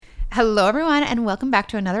Hello, everyone, and welcome back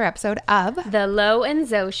to another episode of The Lo and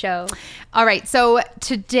Zoe Show. All right, so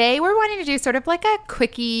today we're wanting to do sort of like a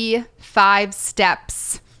quickie 5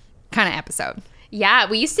 steps kind of episode. Yeah,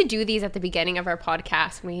 we used to do these at the beginning of our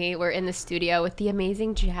podcast. We were in the studio with the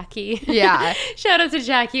amazing Jackie. Yeah. Shout out to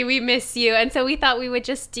Jackie. We miss you. And so we thought we would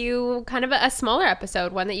just do kind of a smaller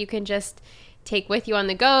episode, one that you can just take with you on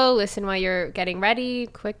the go, listen while you're getting ready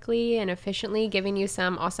quickly and efficiently, giving you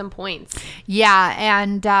some awesome points. Yeah,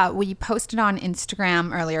 and we posted on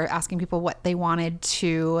Instagram earlier asking people what they wanted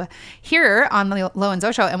to hear on the Lo and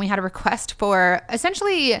Zoe Show, and we had a request for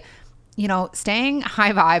essentially, you know, staying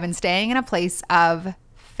high vibe and staying in a place of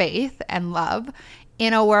faith and love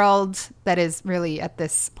in a world that is really, at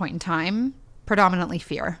this point in time, predominantly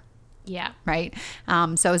fear. Yeah. Right.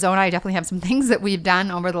 So Zoe and I definitely have some things that we've done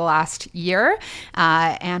over the last year,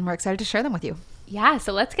 and we're excited to share them with you. Yeah.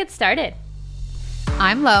 So let's get started.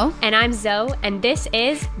 I'm Lo. And I'm Zoe. And this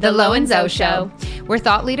is The Lo and Zoe Show. We're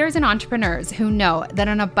thought leaders and entrepreneurs who know that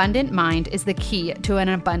an abundant mind is the key to an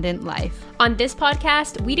abundant life. On this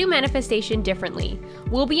podcast, we do manifestation differently.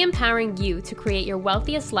 We'll be empowering you to create your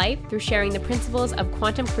wealthiest life through sharing the principles of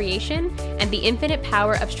quantum creation and the infinite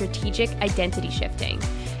power of strategic identity shifting.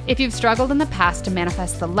 If you've struggled in the past to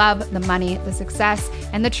manifest the love, the money, the success,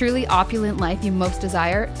 and the truly opulent life you most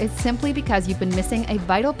desire, it's simply because you've been missing a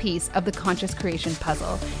vital piece of the conscious creation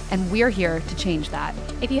puzzle, and we're here to change that.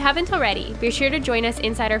 If you haven't already, be sure to join us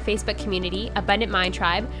inside our Facebook community, Abundant Mind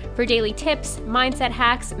Tribe, for daily tips, mindset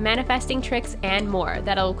hacks, manifesting tricks, and more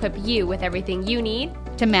that'll equip you with everything you need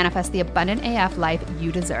to manifest the abundant AF life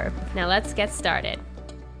you deserve. Now let's get started.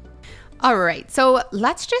 All right, so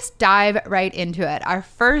let's just dive right into it. Our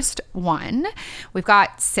first one, we've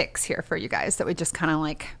got 6 here for you guys that we just kind of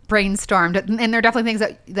like brainstormed. And they're definitely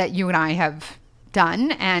things that you and I have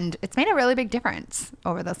done, and it's made a really big difference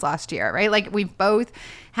over this last year, right? Like, we've both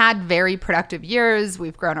had very productive years.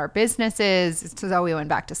 We've grown our businesses. So we went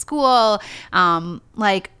back to school.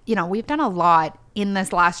 We've done a lot in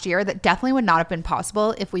this last year that definitely would not have been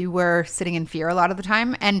possible if we were sitting in fear a lot of the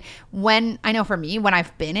time. And I know for me, when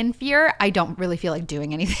I've been in fear, I don't really feel like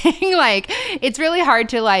doing anything. Like, it's really hard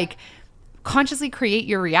to like consciously create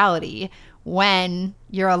your reality when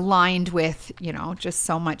you're aligned with, you know, just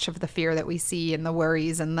so much of the fear that we see and the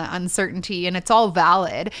worries and the uncertainty, and it's all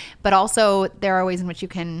valid, but also there are ways in which you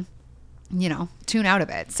can, you know, tune out of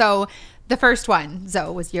it. So the first one,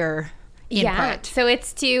 Zoe, was your input. Yeah, so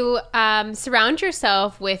it's to surround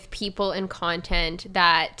yourself with people and content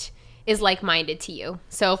that is like-minded to you.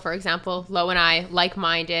 So for example, Lo and I,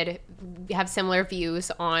 like-minded, have similar views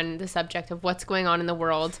on the subject of what's going on in the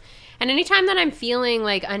world. And anytime that I'm feeling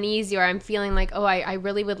like uneasy, or I'm feeling like, oh, I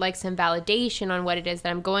really would like some validation on what it is that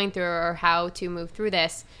I'm going through or how to move through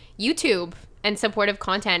this, YouTube and supportive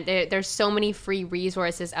content, there's so many free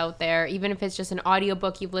resources out there. Even if it's just an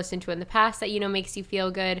audiobook you've listened to in the past that, you know, makes you feel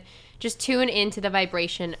good, just tune into the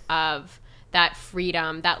vibration of that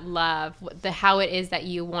freedom, that love, how it is that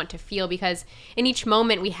you want to feel. Because in each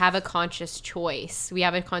moment we have a conscious choice. We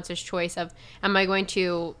have a conscious choice of, am I going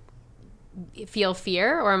to feel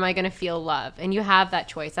fear or am I going to feel love? And you have that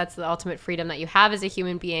choice. That's the ultimate freedom that you have as a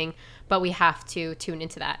human being, but we have to tune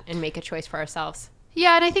into that and make a choice for ourselves.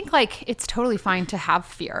 Yeah, and I think like it's totally fine to have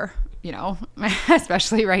fear, you know,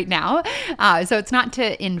 especially right now. So it's not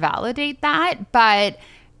to invalidate that, but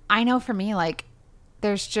I know for me, like,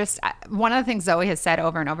 there's just one of the things Zoe has said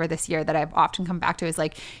over and over this year that I've often come back to is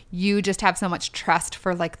like, you just have so much trust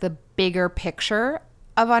for like the bigger picture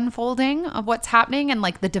of unfolding of what's happening and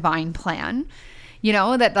like the divine plan, you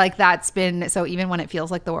know, that like that's been, so even when it feels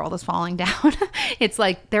like the world is falling down, it's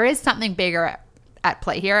like there is something bigger at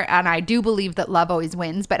play here. And I do believe that love always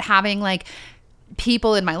wins, but having like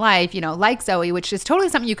people in my life, you know, like Zoe, which is totally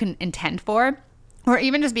something you can intend for, or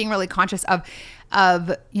even just being really conscious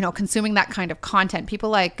of, you know, consuming that kind of content.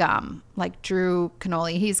 People like Drew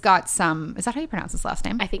Canoli, he's got some, is that how you pronounce his last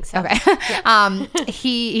name? I think so. Okay. Yeah.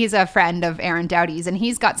 He's a friend of Aaron Dowdy's, and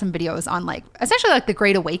he's got some videos on like, essentially like the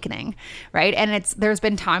Great Awakening, right? And there's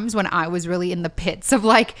been times when I was really in the pits of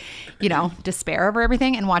like, you know, despair over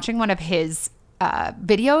everything, and watching one of his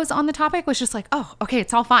videos on the topic was just like, oh, okay,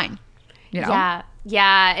 it's all fine. You know?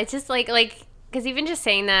 Yeah. It's just like, because even just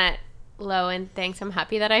saying that, Lo, and thanks, I'm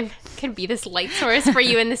happy that I can be this light source for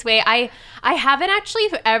you in this way. I haven't actually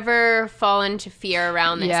ever fallen to fear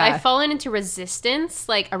around this. Yeah. I've fallen into resistance,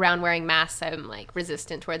 like around wearing masks. I'm like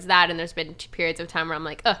resistant towards that, and there's been periods of time where I'm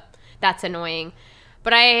like, that's annoying.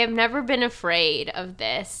 But I have never been afraid of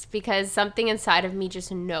this, because something inside of me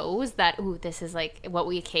just knows that, ooh, this is like what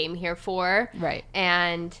we came here for. Right.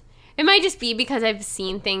 And It might just be because I've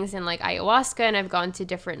seen things in like ayahuasca and I've gone to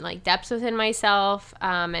different like depths within myself,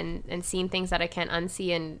 and seen things that I can't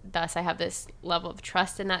unsee, and thus I have this level of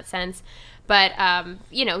trust in that sense. But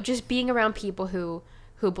just being around people who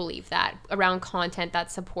believe that, around content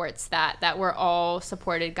that supports that we're all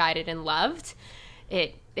supported, guided, and loved,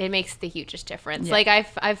 it makes the hugest difference. Yeah. Like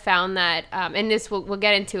I've found that, and this we'll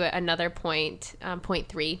get into another point, point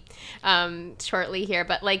 3, shortly here.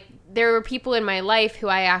 But like there were people in my life who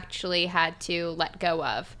I actually had to let go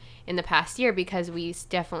of in the past year because we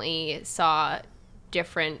definitely saw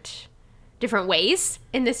different ways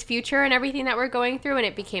in this future and everything that we're going through, and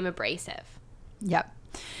it became abrasive. Yep.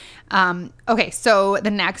 Okay, so the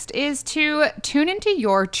next is to tune into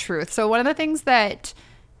your truth. So one of the things that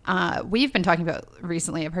we've been talking about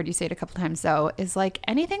recently, I've heard you say it a couple times though, is like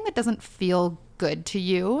anything that doesn't feel good to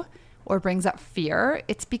you or brings up fear,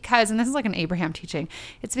 it's because, and this is like an Abraham teaching,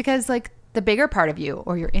 it's because like the bigger part of you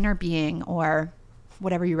or your inner being or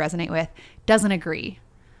whatever you resonate with doesn't agree,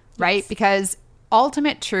 right? Yes. Because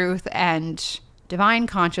ultimate truth and divine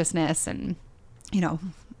consciousness and,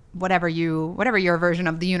 whatever your version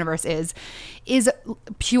of the universe is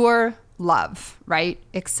pure love, right?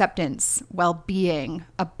 Acceptance, well-being,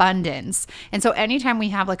 abundance. And so anytime we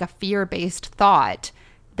have like a fear-based thought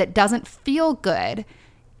that doesn't feel good,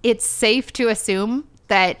 it's safe to assume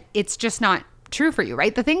that it's just not true for you,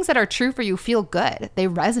 right? The things that are true for you feel good. They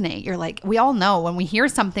resonate. You're like, we all know when we hear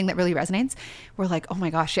something that really resonates, we're like, oh my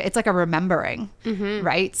gosh, it's like a remembering,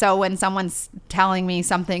 right? So when someone's telling me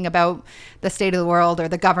something about the state of the world or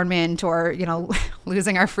the government or,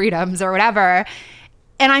 losing our freedoms or whatever,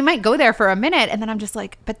 and I might go there for a minute and then I'm just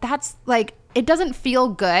like, but that's like, it doesn't feel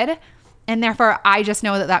good. And therefore I just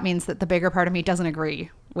know that means that the bigger part of me doesn't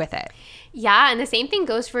agree with it. Yeah, and the same thing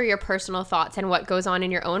goes for your personal thoughts and what goes on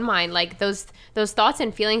in your own mind. Like those thoughts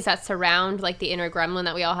and feelings that surround like the inner gremlin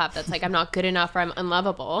that we all have that's like, I'm not good enough or I'm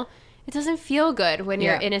unlovable. It doesn't feel good when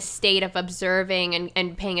you're in a state of observing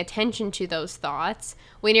and paying attention to those thoughts.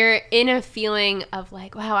 When you're in a feeling of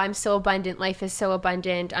like, wow, I'm so abundant, life is so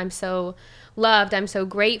abundant, I'm so loved, I'm so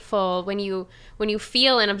grateful. When you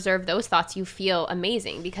feel and observe those thoughts, you feel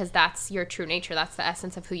amazing because that's your true nature. That's the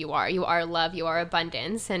essence of who you are. You are love, you are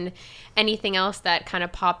abundance, and anything else that kind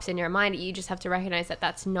of pops in your mind, you just have to recognize that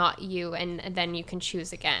that's not you, and then you can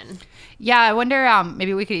choose again. Yeah, I wonder,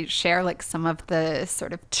 maybe we could share like some of the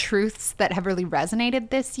sort of truths that have really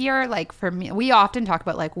resonated this year. Like for me, we often talk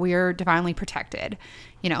about like we're divinely protected,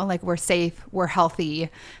 like we're safe, we're healthy,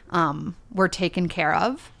 we're taken care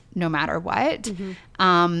of no matter what.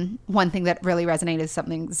 One thing that really resonated is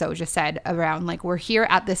something Zoe just said around like we're here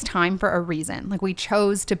at this time for a reason. Like we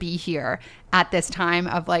chose to be here at this time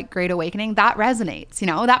of like great awakening. That resonates,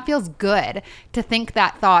 that feels good to think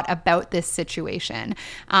that thought about this situation.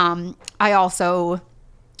 I also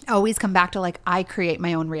always come back to like I create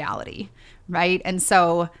my own reality, right? And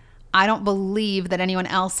so I don't believe that anyone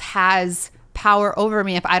else has power over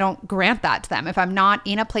me if I don't grant that to them. If I'm not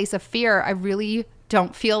in a place of fear, I really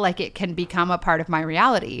don't feel like it can become a part of my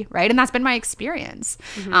reality, right? And that's been my experience.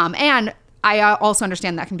 And I also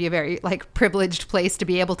understand that can be a very like privileged place to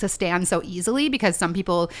be able to stand so easily because some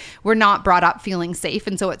people were not brought up feeling safe,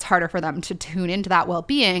 and so it's harder for them to tune into that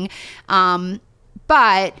well-being.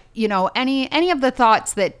 But any of the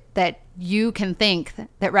thoughts that you can think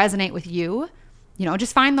that resonate with you,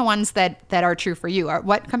 just find the ones that are true for you.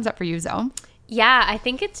 What comes up for you, Zoe? Yeah, I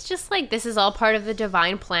think it's just like this is all part of the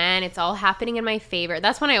divine plan. It's all happening in my favor.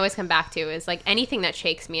 That's when I always come back to is like anything that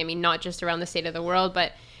shakes me. I mean, not just around the state of the world,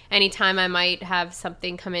 but anytime I might have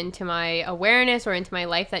something come into my awareness or into my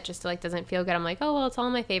life that just like doesn't feel good, I'm like, oh, well, it's all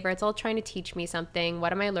in my favor. It's all trying to teach me something.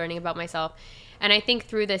 What am I learning about myself? And I think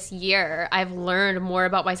through this year, I've learned more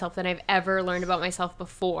about myself than I've ever learned about myself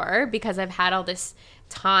before because I've had all this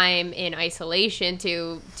time in isolation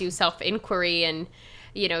to do self-inquiry and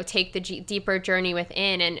take the deeper journey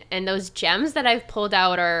within, and those gems that I've pulled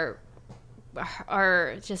out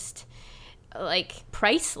are just like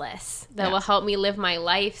priceless that will help me live my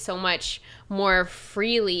life so much more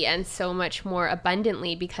freely and so much more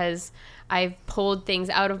abundantly because I've pulled things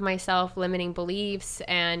out of myself, limiting beliefs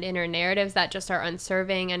and inner narratives that just are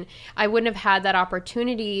unserving. And I wouldn't have had that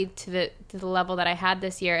opportunity to the level that I had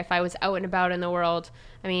this year if I was out and about in the world.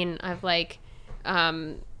 I mean, I've like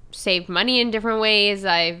saved money in different ways.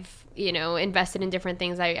 I've, invested in different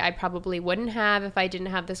things I probably wouldn't have if I didn't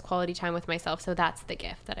have this quality time with myself. So that's the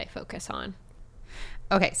gift that I focus on.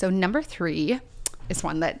 Okay, so number 3 is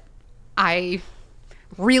one that I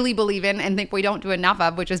really believe in and think we don't do enough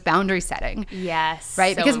of, which is boundary setting. Yes,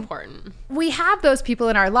 right? So because important. We have those people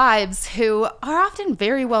in our lives who are often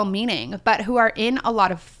very well-meaning, but who are in a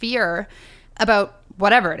lot of fear about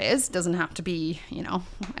whatever it is. Doesn't have to be,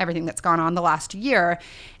 everything that's gone on the last year.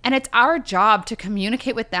 And it's our job to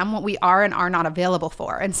communicate with them what we are and are not available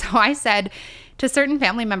for. And so I said to certain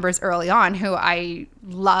family members early on who I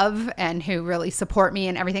love and who really support me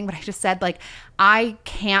and everything, but I just said, like, I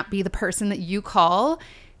can't be the person that you call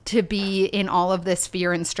to be in all of this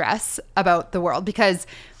fear and stress about the world, because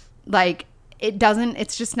like it doesn't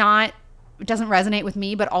resonate with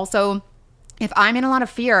me. But also, if I'm in a lot of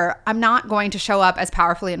fear, I'm not going to show up as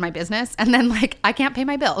powerfully in my business. And then like, I can't pay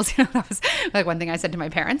my bills. That was like one thing I said to my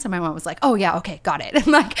parents, and my mom was like, oh yeah, okay, got it.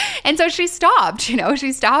 And so she stopped,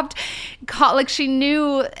 like she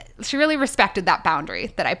knew, she really respected that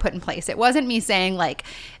boundary that I put in place. It wasn't me saying like,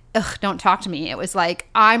 ugh, don't talk to me. It was like,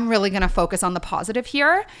 I'm really going to focus on the positive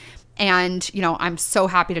here. And, I'm so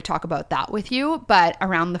happy to talk about that with you. But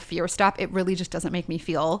around the fear stuff, it really just doesn't make me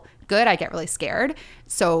feel good. I get really scared.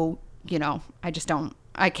 So,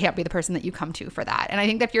 I can't be the person that you come to for that. And I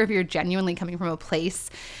think that if you're genuinely coming from a place,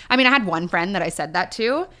 I mean, I had one friend that I said that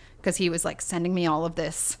to, because he was like sending me all of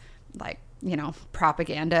this, like,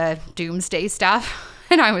 propaganda, doomsday stuff.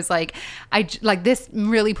 And I was like, this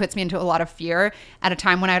really puts me into a lot of fear at a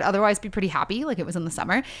time when I'd otherwise be pretty happy. Like, it was in the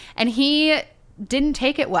summer, and he didn't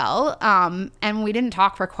take it well. And we didn't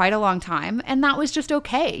talk for quite a long time. And that was just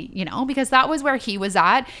okay, because that was where he was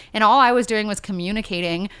at. And all I was doing was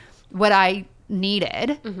communicating what I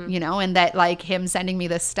needed, and that like him sending me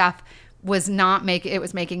this stuff was it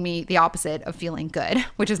was making me the opposite of feeling good,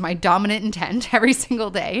 which is my dominant intent every single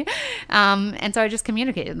day. And so I just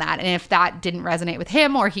communicated that. And if that didn't resonate with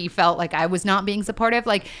him, or he felt like I was not being supportive,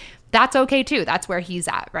 like that's okay too. That's where he's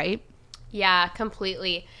at, right? Yeah,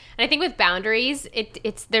 completely. And I think with boundaries,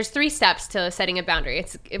 there's 3 steps to setting a boundary.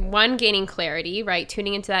 It's one, gaining clarity, right?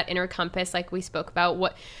 Tuning into that inner compass, like we spoke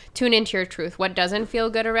about. Tune into your truth. What doesn't feel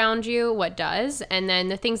good around you? What does? And then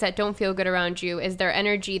the things that don't feel good around you, is there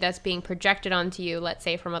energy that's being projected onto you, let's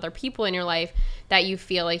say from other people in your life, that you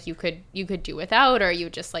feel like you could do without, or you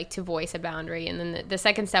just like to voice a boundary. And then the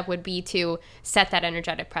second step would be to set that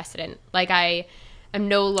energetic precedent. Like I'm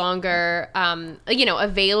no longer,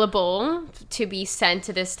 available to be sent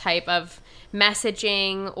to this type of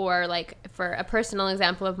messaging. Or like, for a personal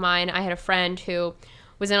example of mine, I had a friend who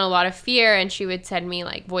was in a lot of fear, and she would send me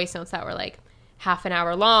like voice notes that were like half an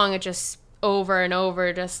hour long, just over and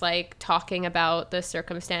over, just like talking about the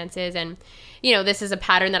circumstances. And, this is a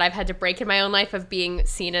pattern that I've had to break in my own life, of being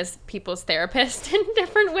seen as people's therapist in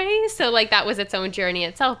different ways. So like, that was its own journey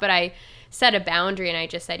itself. But I set a boundary, and I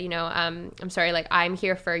just said, I'm sorry, like, I'm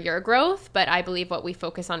here for your growth, but I believe what we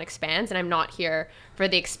focus on expands, and I'm not here for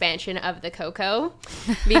the expansion of the cocoa,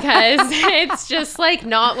 because it's just like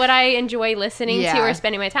not what I enjoy listening to or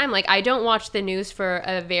spending my time. Like, I don't watch the news for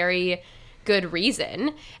a very good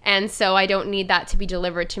reason, and so I don't need that to be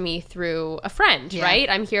delivered to me through a friend, right?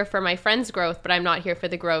 I'm here for my friend's growth, but I'm not here for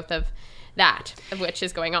the growth of which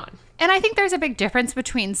is going on. And I think there's a big difference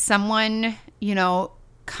between someone,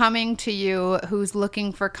 coming to you who's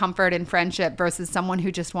looking for comfort and friendship, versus someone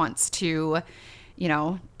who just wants to,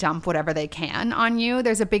 dump whatever they can on you.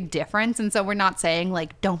 There's a big difference. And so we're not saying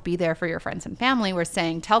like, don't be there for your friends and family. We're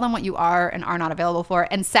saying, tell them what you are and are not available for,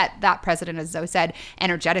 and set that precedent, as Zoe said,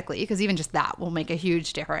 energetically, because even just that will make a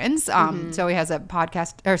huge difference. Zoe has a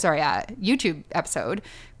YouTube episode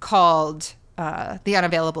called The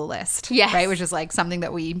Unavailable List, right? Which is like something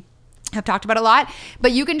that we have talked about a lot.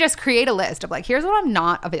 But you can just create a list of like, here's what I'm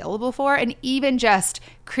not available for. And even just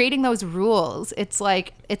creating those rules, it's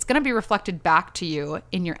like, it's going to be reflected back to you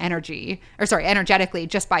in your energetically,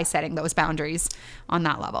 just by setting those boundaries on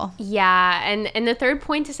that level. Yeah. And the third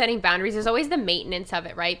point to setting boundaries is always the maintenance of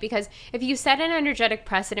it, right? Because if you set an energetic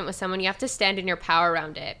precedent with someone, you have to stand in your power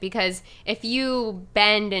around it. Because if you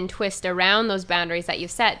bend and twist around those boundaries that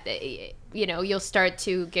you've set, you'll start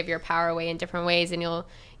to give your power away in different ways, and you'll,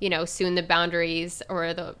 soon the boundaries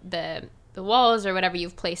or the walls or whatever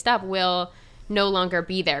you've placed up will no longer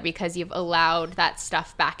be there, because you've allowed that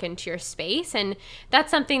stuff back into your space. And that's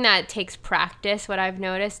something that takes practice, what I've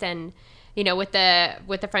noticed. And, with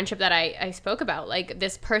the friendship that I spoke about, like,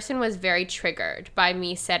 this person was very triggered by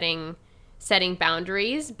me setting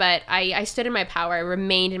boundaries, but I stood in my power. I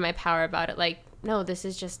remained in my power about it. Like, no, this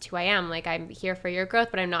is just who I am. Like, I'm here for your growth,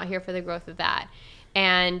 but I'm not here for the growth of that.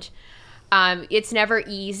 And it's never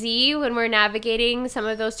easy when we're navigating some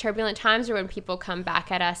of those turbulent times, or when people come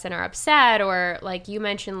back at us and are upset, or like you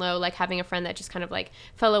mentioned, Lo, like having a friend that just kind of like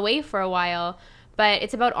fell away for a while. But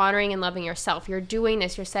it's about honoring and loving yourself. You're doing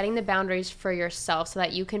this. You're setting the boundaries for yourself so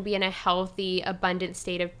that you can be in a healthy, abundant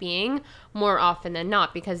state of being more often than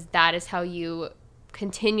not, because that is how you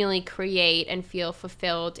continually create and feel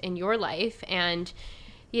fulfilled in your life. And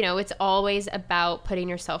you know, it's always about putting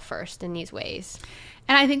yourself first in these ways.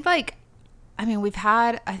 And I think like, I mean,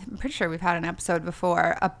 I'm pretty sure we've had an episode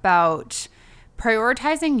before about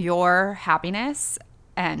prioritizing your happiness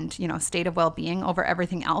and, you know, state of well-being over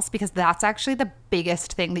everything else, because that's actually the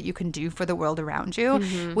biggest thing that you can do for the world around you.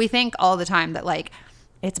 Mm-hmm. We think all the time that like,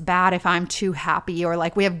 it's bad if I'm too happy, or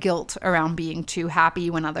like we have guilt around being too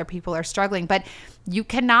happy when other people are struggling, but you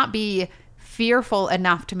cannot be fearful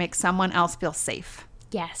enough to make someone else feel safe.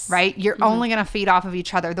 Yes. Right? You're only going to feed off of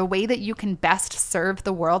each other. The way that you can best serve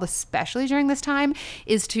the world, especially during this time,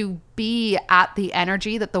 is to be at the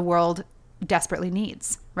energy that the world desperately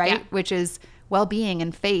needs, right? Yeah. Which is well-being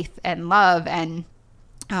and faith and love and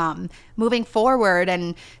moving forward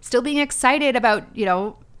and still being excited about, you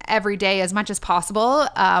know, every day as much as possible,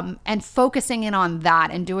 and focusing in on that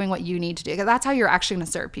and doing what you need to do. Because that's how you're actually going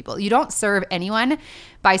to serve people. You don't serve anyone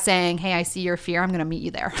by saying, hey, I see your fear, I'm going to meet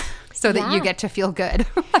you there so that you get to feel good.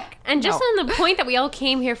 And just on the point that we all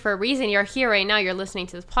came here for a reason, you're here right now, you're listening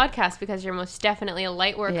to this podcast because you're most definitely a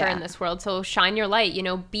light worker in this world. So shine your light, you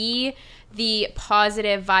know, be the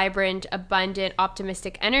positive, vibrant, abundant,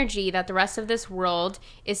 optimistic energy that the rest of this world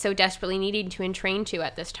is so desperately needing to entrain to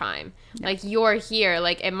at this time. Yeah. Like, you're here.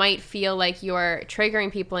 Like, it might feel like you're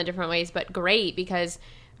triggering people in different ways, but great, because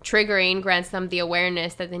triggering grants them the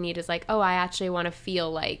awareness that they need is like, oh, I actually want to feel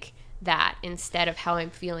like that instead of how I'm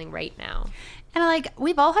feeling right now. And like,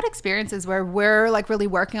 we've all had experiences where we're like really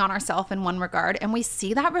working on ourselves in one regard, and we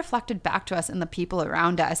see that reflected back to us in the people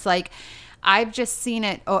around us. Like, I've just seen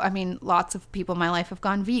it. Oh, I mean, lots of people in my life have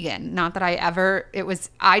gone vegan. Not that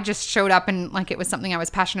I just showed up and like it was something I was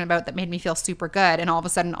passionate about that made me feel super good. And all of a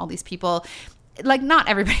sudden, all these people, like, not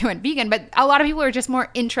everybody went vegan, but a lot of people were just more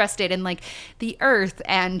interested in like the earth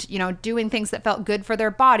and, you know, doing things that felt good for their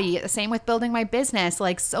body. Same with building my business.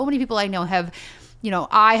 Like, so many people I know have, you know,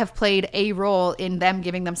 I have played a role in them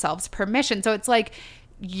giving themselves permission. So it's like,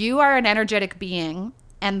 you are an energetic being,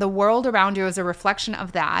 and the world around you is a reflection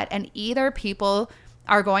of that. And either people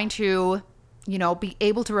are going to, you know, be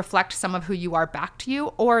able to reflect some of who you are back to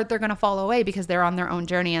you, or they're going to fall away because they're on their own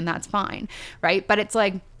journey, and that's fine, right? But it's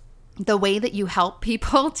like, the way that you help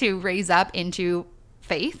people to raise up into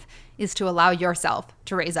faith is to allow yourself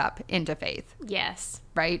to raise up into faith. Yes.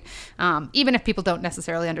 Right? Even if people don't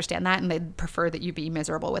necessarily understand that and they'd prefer that you be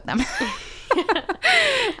miserable with them.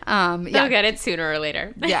 They'll get it sooner or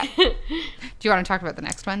later. Yeah. Do you want to talk about the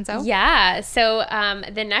next one, Zoe? Yeah. So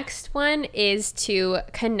the next one is to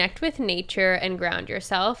connect with nature and ground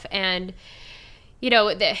yourself. And, you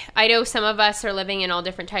know, I know some of us are living in all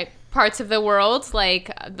different parts of the world.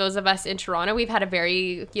 Like, those of us in Toronto, we've had a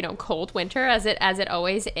very, you know, cold winter, as it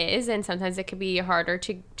always is, and sometimes it can be harder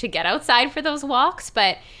to get outside for those walks.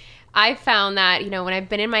 But I've found that, you know, when I've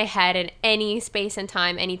been in my head in any space and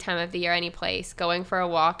time, any time of the year, any place, going for a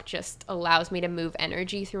walk just allows me to move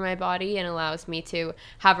energy through my body and allows me to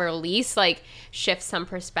have a release, like shift some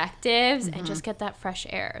perspectives, and just get that fresh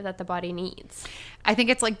air that the body needs. I think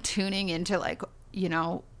it's like tuning into, like, you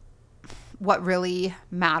know, what really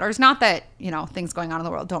matters. Not that, you know, things going on in the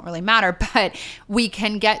world don't really matter, but we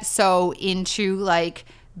can get so into like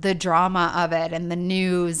the drama of it and the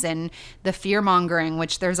news and the fear mongering,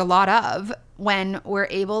 which there's a lot of, when we're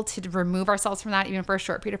able to remove ourselves from that even for a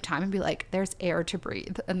short period of time and be like, there's air to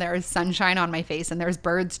breathe and there's sunshine on my face and there's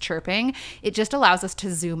birds chirping. It just allows us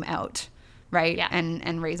to zoom out, right? Yeah.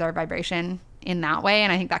 And raise our vibration in that way.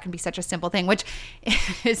 And I think that can be such a simple thing, which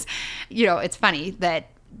is, you know, it's funny that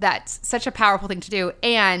that's such a powerful thing to do.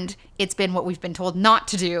 And it's been what we've been told not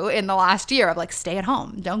to do in the last year, of like, stay at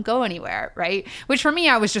home, don't go anywhere, right? Which for me,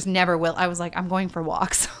 I was just never I was like, I'm going for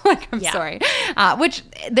walks. Like, I'm sorry. Which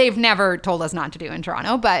they've never told us not to do in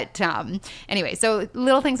Toronto. But anyway, so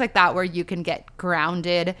little things like that where you can get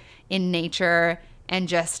grounded in nature and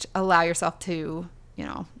just allow yourself to, you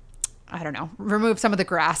know, I don't know, remove some of the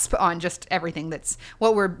grasp on just everything that's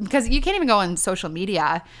because you can't even go on social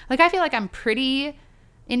media. Like, I feel like I'm pretty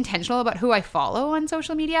intentional about who I follow on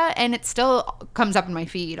social media, and it still comes up in my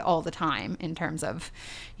feed all the time in terms of,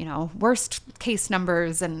 you know, worst case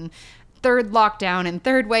numbers and third lockdown and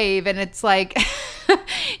third wave, and it's like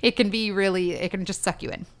it can just suck you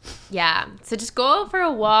in. Yeah. So just go for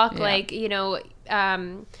a walk, like, you know,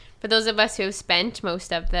 for those of us who have spent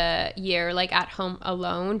most of the year like at home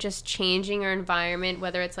alone, just changing your environment,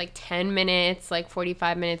 whether it's like 10 minutes, like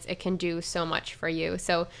 45 minutes, it can do so much for you.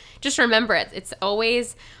 So just remember it. It's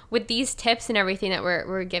always, with these tips and everything that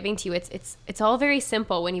we're giving to you, it's all very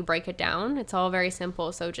simple when you break it down. It's all very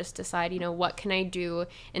simple. So just decide, you know, what can I do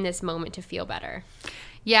in this moment to feel better?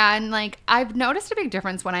 Yeah, and like I've noticed a big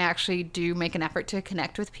difference when I actually do make an effort to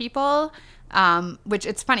connect with people, which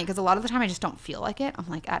it's funny because a lot of the time I just don't feel like it. I'm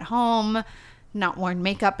like at home, not worn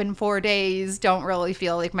makeup in 4 days, don't really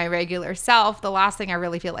feel like my regular self. The last thing I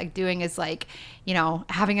really feel like doing is like, you know,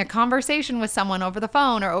 having a conversation with someone over the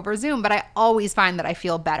phone or over Zoom. But I always find that I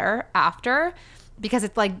feel better after because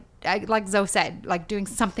it's like Zoe said, like doing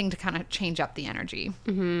something to kind of change up the energy.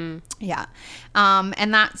 Mm-hmm. Yeah.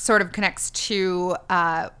 And that sort of connects to,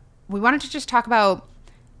 we wanted to just talk about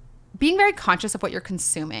being very conscious of what you're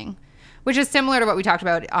consuming, which is similar to what we talked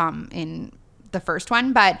about in the first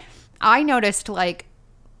one. But I noticed like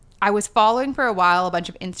I was following for a while a bunch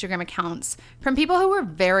of Instagram accounts from people who were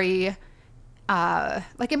very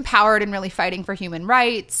like empowered and really fighting for human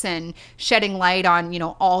rights and shedding light on, you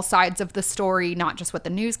know, all sides of the story, not just what the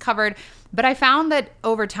news covered. But I found that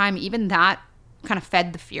over time, even that kind of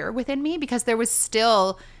fed the fear within me because there was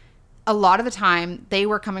still a lot of the time they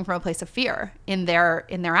were coming from a place of fear in their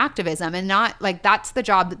activism and not like that's the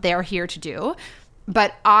job that they're here to do.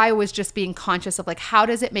 But I was just being conscious of like, how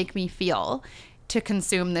does it make me feel to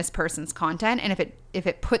consume this person's content? And if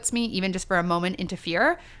it puts me even just for a moment into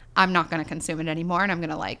fear, I'm not going to consume it anymore. And I'm going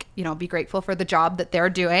to like, you know, be grateful for the job that they're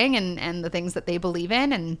doing and the things that they believe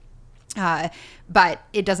in. And, but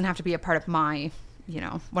it doesn't have to be a part of my, you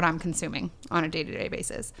know, what I'm consuming on a day-to-day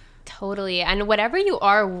basis. Totally. And whatever you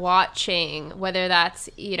are watching, whether that's,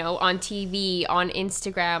 you know, on TV, on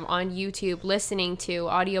Instagram, on YouTube, listening to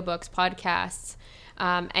audiobooks, podcasts,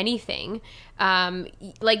 anything,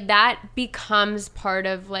 like that becomes part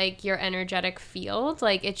of like your energetic field.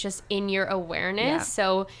 Like it's just in your awareness. Yeah.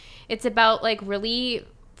 So it's about like really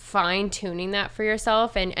fine tuning that for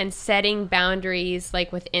yourself and setting boundaries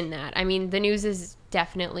like within that. I mean, the news is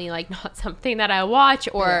definitely like not something that I watch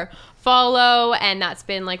or follow. And that's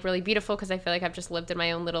been like really beautiful because I feel like I've just lived in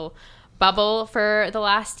my own little bubble for the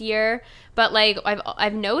last year. But like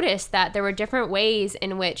I've noticed that there were different ways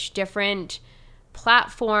in which different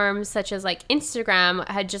platforms such as like Instagram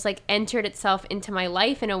had just like entered itself into my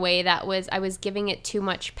life in a way that I was giving it too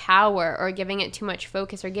much power or giving it too much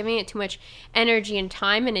focus or giving it too much energy and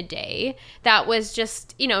time in a day that was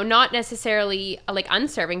just, you know, not necessarily like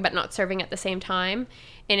unserving but not serving at the same time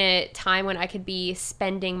in a time when I could be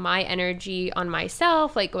spending my energy on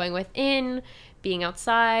myself, like going within, being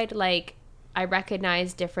outside. Like I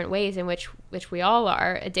recognize different ways in which we all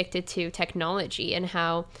are addicted to technology and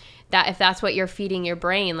how that if that's what you're feeding your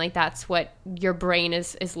brain, like that's what your brain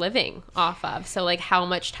is living off of. So like how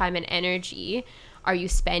much time and energy are you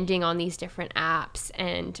spending on these different apps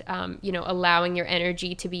and, you know, allowing your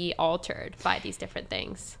energy to be altered by these different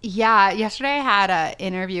things? Yeah. Yesterday I had an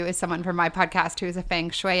interview with someone from my podcast who is a feng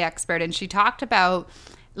shui expert, and she talked about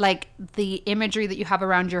like the imagery that you have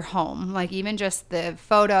around your home, like even just the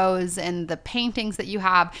photos and the paintings that you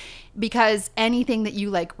have, because anything that you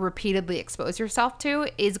like repeatedly expose yourself to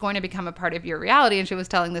is going to become a part of your reality. And she was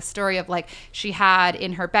telling this story of like she had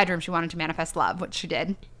in her bedroom, she wanted to manifest love, which she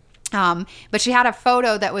did. But she had a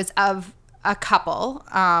photo that was of a couple,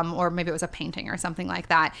 or maybe it was a painting or something like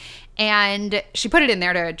that. And she put it in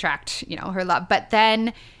there to attract, you know, her love. But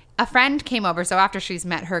then a friend came over. So after she's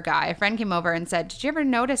met her guy, a friend came over and said, "Did you ever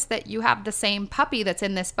notice that you have the same puppy that's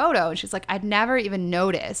in this photo?" And she's like, "I'd never even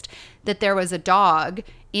noticed that there was a dog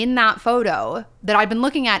in that photo that I'd been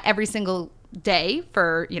looking at every single day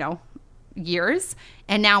for, you know, years.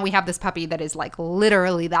 And now we have this puppy that is like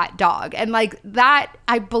literally that dog." And like that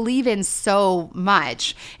I believe in so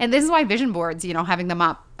much. And this is why vision boards, you know, having them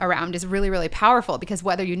up around is really, really powerful, because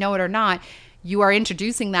whether you know it or not, you are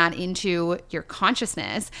introducing that into your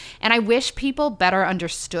consciousness. And I wish people better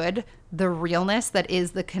understood the realness that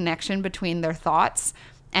is the connection between their thoughts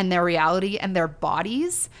and their reality and their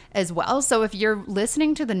bodies as well. So if you're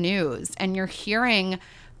listening to the news and you're hearing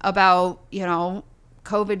about, you know,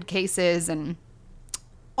 COVID cases and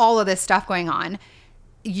all of this stuff going on,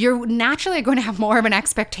 you're naturally going to have more of an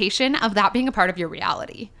expectation of that being a part of your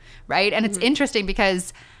reality, right? And it's interesting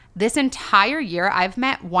because this entire year, I've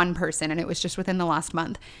met one person, and it was just within the last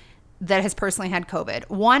month, that has personally had COVID.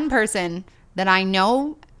 One person that I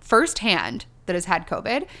know firsthand that has had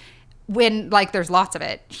COVID, when like there's lots of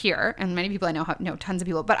it here, and many people I know tons of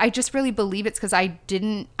people, but I just really believe it's because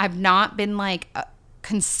I've not been like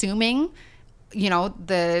consuming, you know,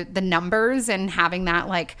 the numbers and having that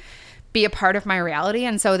like be a part of my reality.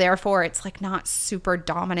 And so therefore it's like not super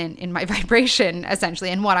dominant in my vibration essentially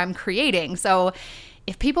and what I'm creating. So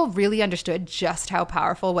if people really understood just how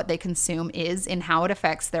powerful what they consume is and how it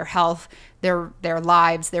affects their health, their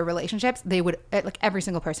lives, their relationships, they would, like every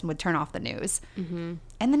single person would turn off the news. Mm-hmm.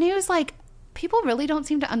 And the news, like people really don't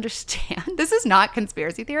seem to understand. This is not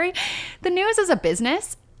conspiracy theory. The news is a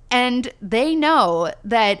business, and they know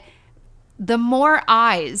that the more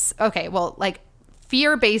eyes, okay, well, like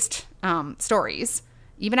fear-based stories,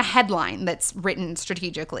 even a headline that's written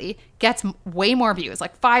strategically gets way more views,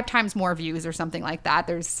 like 5 times more views or something like that.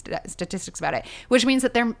 There's statistics about it, which means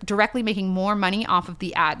that they're directly making more money off of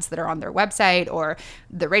the ads that are on their website or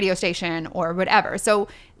the radio station or whatever. So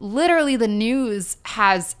literally the news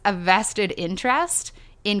has a vested interest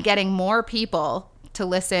in getting more people to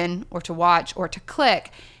listen or to watch or to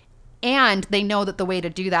click. And they know that the way to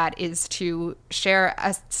do that is to share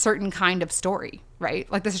a certain kind of story,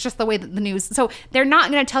 right? Like this is just the way that the news, so they're not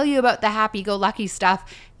going to tell you about the happy-go-lucky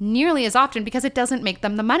stuff nearly as often because it doesn't make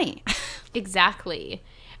them the money. Exactly.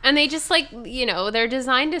 And they just like, you know, they're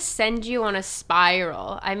designed to send you on a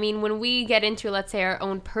spiral. I mean, when we get into, let's say, our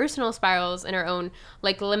own personal spirals and our own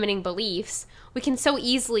like limiting beliefs, we can so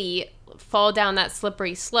easily fall down that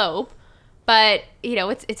slippery slope. But, you know,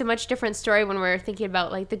 it's a much different story when we're thinking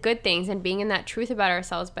about like the good things and being in that truth about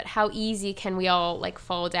ourselves. But how easy can we all like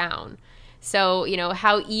fall down? So, you know,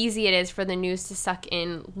 how easy it is for the news to suck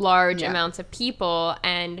in large amounts of people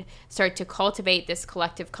and start to cultivate this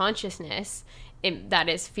collective consciousness that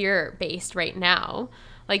is fear-based right now.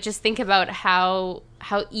 Like, just think about how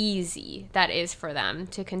easy that is for them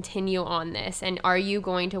to continue on this. And are you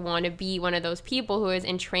going to want to be one of those people who is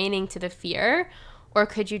in training to the fear? Or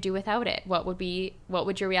could you do without it? What would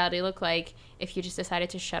your reality look like if you just decided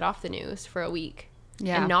to shut off the news for a week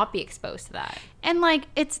and not be exposed to that? And like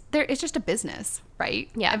it's just a business, right?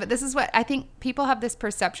 Yeah. But this is what I think people have this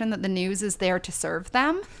perception that the news is there to serve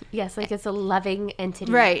them. Yes, like it's a loving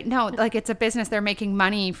entity. Right. No, like it's a business. They're making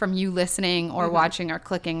money from you listening or watching or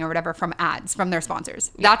clicking or whatever from ads from their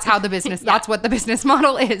sponsors. That's how the business, that's what the business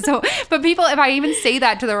model is. So, but people, if I even say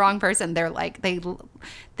that to the wrong person, they're like, they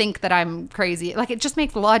think that I'm crazy. Like it just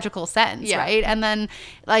makes logical sense, right? And then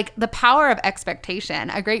like The Power of Expectation,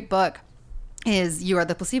 a great book is You Are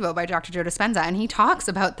the Placebo by Dr. Joe Dispenza. And he talks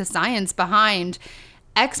about the science behind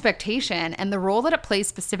expectation and the role that it plays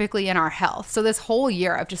specifically in our health. So this whole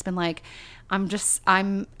year I've just been like,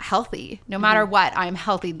 I'm healthy. No matter what, I'm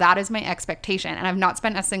healthy. That is my expectation. And I've not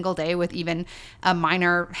spent a single day with even a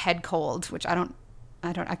minor head cold, which I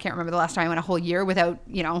can't remember the last time I went a whole year without,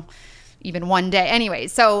 you know, even one day. Anyway,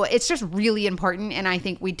 so it's just really important. And I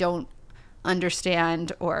think we don't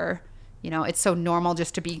understand, or you know, it's so normal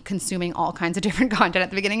just to be consuming all kinds of different content.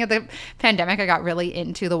 At the beginning of the pandemic, I got really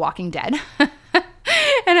into The Walking Dead.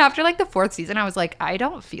 And after like the 4th season, I was like, I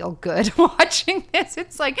don't feel good watching this.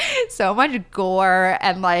 It's like so much gore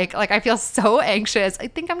and like I feel so anxious. I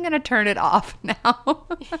think I'm going to turn it off now.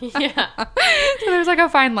 Yeah. So there's like a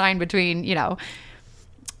fine line between, you know,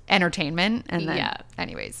 entertainment and then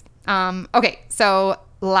anyways. Okay. So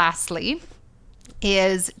lastly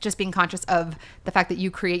is just being conscious of the fact that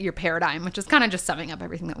you create your paradigm, which is kind of just summing up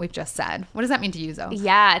everything that we've just said. What does that mean to you, Zoe?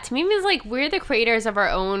 Yeah, to me it means like we're the creators of our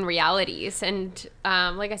own realities. And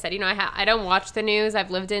like I said, you know, I don't watch the news.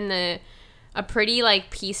 I've lived in a pretty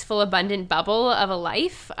like peaceful, abundant bubble of a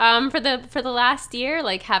life for the last year.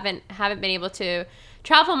 Like haven't been able to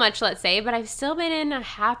travel much, let's say, but I've still been in a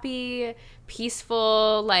happy,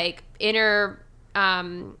 peaceful, like inner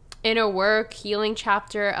work healing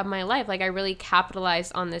chapter of my life. Like I really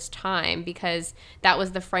capitalized on this time because that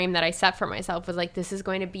was the frame that I set for myself, was like, this is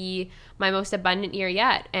going to be my most abundant year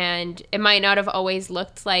yet. And it might not have always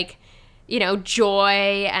looked like, you know,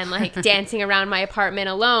 joy and like dancing around my apartment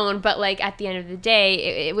alone, but like at the end of the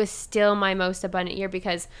day, it was still my most abundant year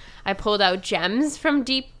because I pulled out gems from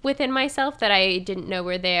deep within myself that I didn't know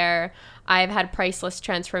were there. I've had priceless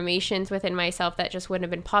transformations within myself that just wouldn't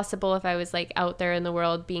have been possible if I was like out there in the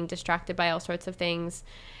world being distracted by all sorts of things.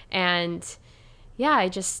 And yeah, I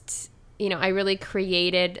just, you know, I really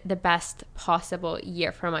created the best possible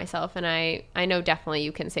year for myself. And I know definitely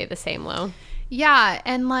you can say the same, Lo. Yeah.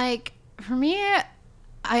 And like for me,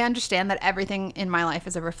 I understand that everything in my life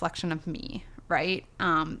is a reflection of me, right?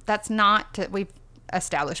 That's not we've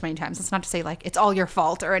established many times. It's not to say like it's all your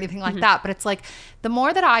fault or anything like that, but it's like the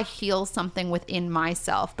more that I heal something within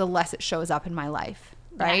myself, the less it shows up in my life,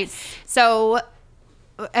 right? Yes. So,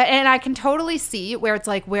 and I can totally see where it's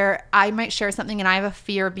like where I might share something and I have a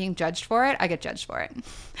fear of being judged for it. I get judged for it.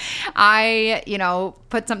 I, you know,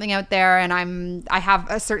 put something out there and I have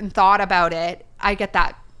a certain thought about it. I get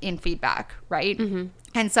that in feedback, right?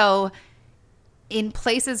 And so in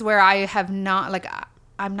places where I have not, like,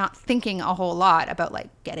 I'm not thinking a whole lot about like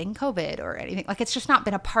getting COVID or anything. Like it's just not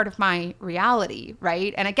been a part of my reality,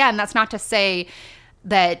 right? And again, that's not to say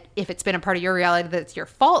that if it's been a part of your reality that it's your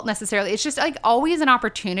fault necessarily. It's just like always an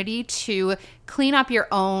opportunity to clean up your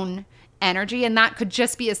own energy. And that could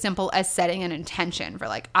just be as simple as setting an intention for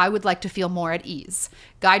like, I would like to feel more at ease.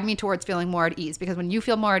 Guide me towards feeling more at ease, because when you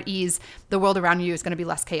feel more at ease, the world around you is going to be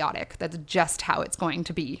less chaotic. That's just how it's going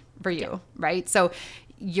to be for you, right? So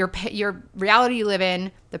your reality you live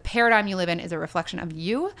in, the paradigm you live in, is a reflection of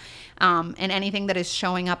you. And anything that is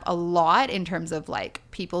showing up a lot in terms of like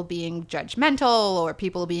people being judgmental or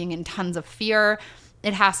people being in tons of fear,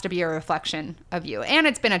 it has to be a reflection of you. And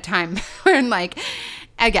it's been a time when, like,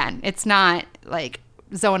 again, it's not like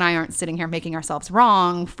Zoe and I aren't sitting here making ourselves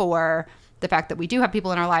wrong for the fact that we do have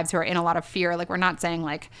people in our lives who are in a lot of fear. Like, we're not saying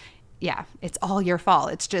like, yeah, it's all your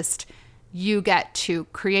fault. It's just you get to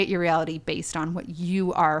create your reality based on what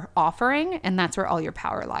you are offering. And that's where all your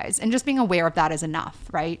power lies. And just being aware of that is enough,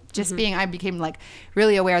 right? Just I became like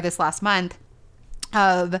really aware this last month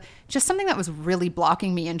of just something that was really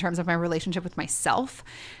blocking me in terms of my relationship with myself,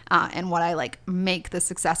 and what I like make the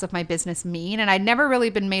success of my business mean. And I'd never really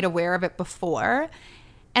been made aware of it before.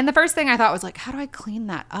 And the first thing I thought was like, how do I clean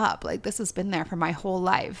that up? Like, this has been there for my whole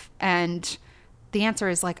life. And the answer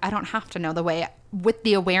is like, I don't have to know. The way with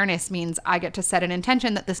the awareness means I get to set an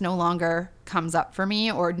intention that this no longer comes up for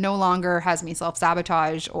me, or no longer has me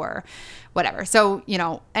self-sabotage or whatever. So, you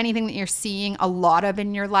know, anything that you're seeing a lot of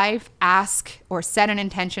in your life, ask or set an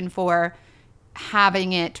intention for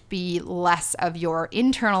having it be less of your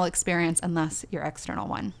internal experience and less your external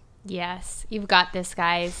one. Yes, you've got this,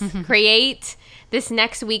 guys. Create this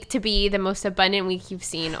next week to be the most abundant week you've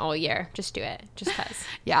seen all year. Just do it. Just cause.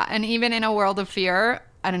 Yeah. And even in a world of fear,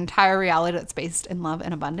 an entire reality that's based in love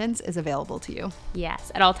and abundance is available to you.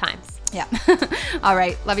 Yes, at all times. Yeah. All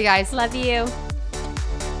right. Love you guys. Love you.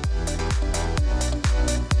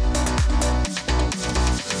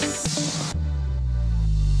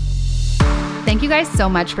 Thank you guys so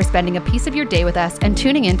much for spending a piece of your day with us and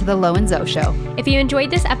tuning in to the Lo and Zoe Show. If you enjoyed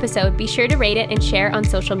this episode, be sure to rate it and share on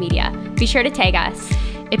social media. Be sure to tag us.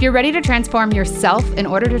 If you're ready to transform yourself in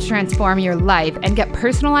order to transform your life and get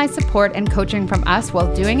personalized support and coaching from us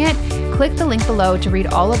while doing it, click the link below to read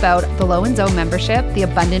all about the Lo and Zoe membership, the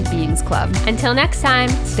Abundant Beings Club. Until next time,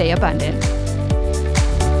 stay abundant.